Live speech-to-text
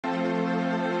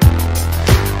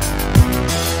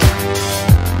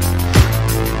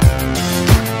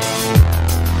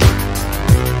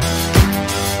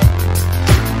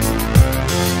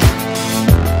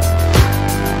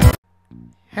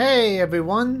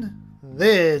everyone,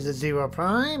 this is Zero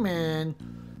Prime, and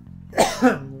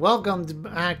welcome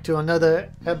back to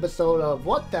another episode of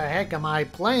What the Heck Am I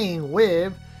Playing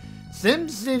with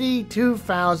SimCity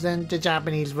 2000, the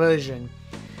Japanese version.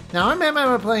 Now, I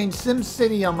remember playing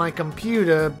SimCity on my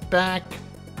computer back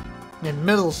in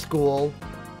middle school.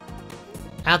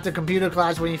 After computer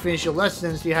class, when you finish your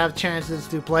lessons, you have chances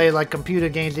to play like computer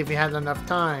games if you had enough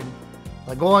time,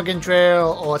 like Oregon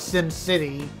Trail or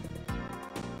SimCity.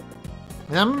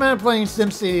 And I remember playing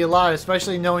SimCity a lot,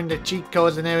 especially knowing the cheat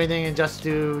codes and everything, and just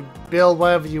to build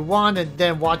whatever you want and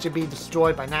then watch it be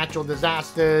destroyed by natural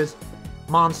disasters,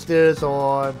 monsters,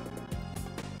 or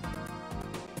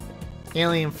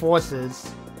alien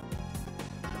forces.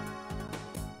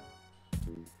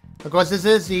 Of course, this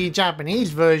is the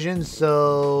Japanese version,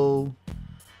 so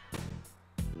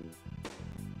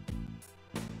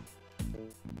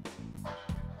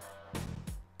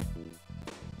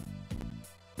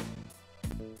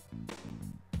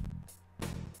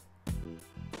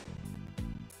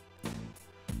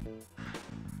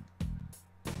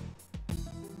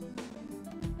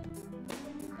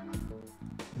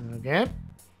okay.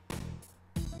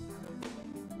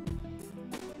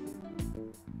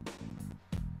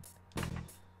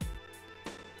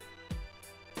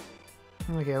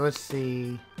 Okay, let's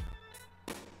see.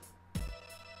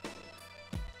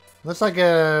 Looks like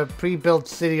a pre-built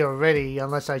city already,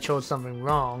 unless I chose something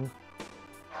wrong.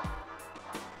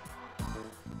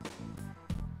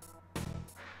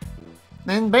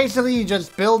 Then basically you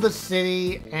just build a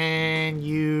city and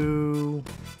you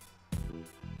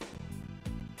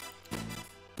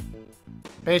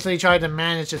basically try to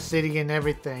manage the city and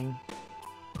everything.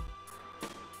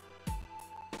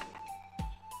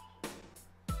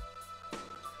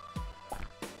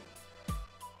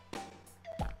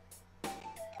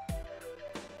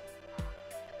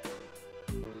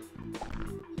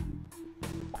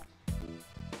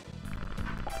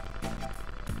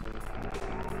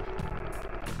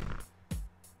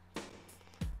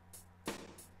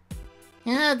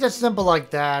 Yeah, just simple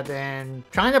like that, and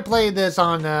trying to play this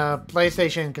on a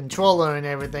PlayStation controller and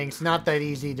everything's not that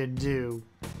easy to do.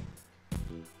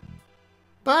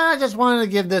 But I just wanted to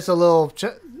give this a little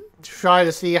try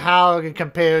to see how it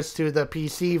compares to the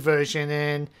PC version,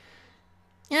 and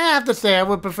yeah, I have to say I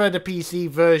would prefer the PC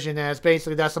version, as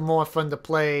basically that's more fun to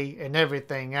play and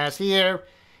everything. As here,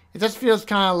 it just feels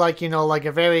kind of like, you know, like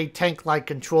a very tank-like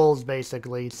controls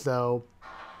basically, so.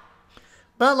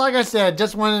 But like I said,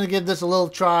 just wanted to give this a little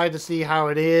try to see how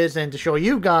it is and to show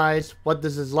you guys what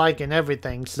this is like and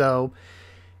everything. So,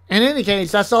 in any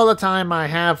case, that's all the time I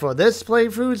have for this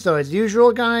playthrough. So as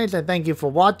usual, guys, I thank you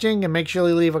for watching, and make sure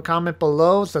you leave a comment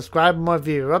below, subscribe for more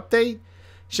viewer update,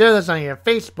 share this on your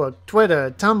Facebook,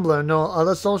 Twitter, Tumblr, and all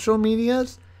other social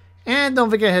medias. And don't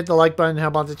forget to hit the like button to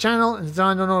help out the channel, and turn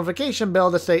on the notification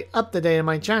bell to stay up to date on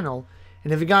my channel.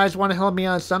 And if you guys want to help me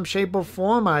out in some shape or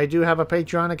form, I do have a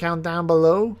Patreon account down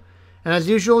below. And as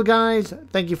usual, guys,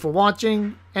 thank you for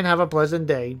watching, and have a pleasant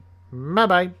day.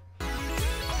 Bye-bye.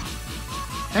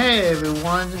 Hey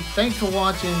everyone, thanks for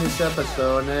watching this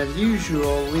episode, and as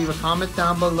usual, leave a comment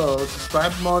down below,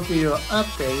 subscribe for more video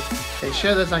updates, and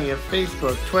share this on your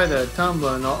Facebook, Twitter,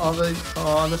 Tumblr, and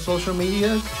all the social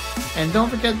medias. And don't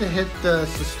forget to hit the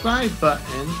subscribe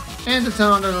button and to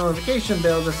turn on the notification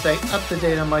bell to stay up to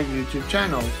date on my YouTube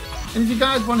channel. And if you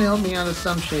guys want to help me out in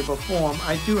some shape or form,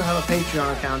 I do have a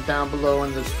Patreon account down below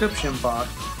in the description box.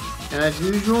 And as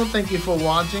usual, thank you for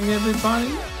watching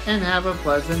everybody, and have a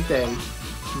pleasant day.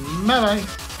 Bye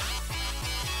bye.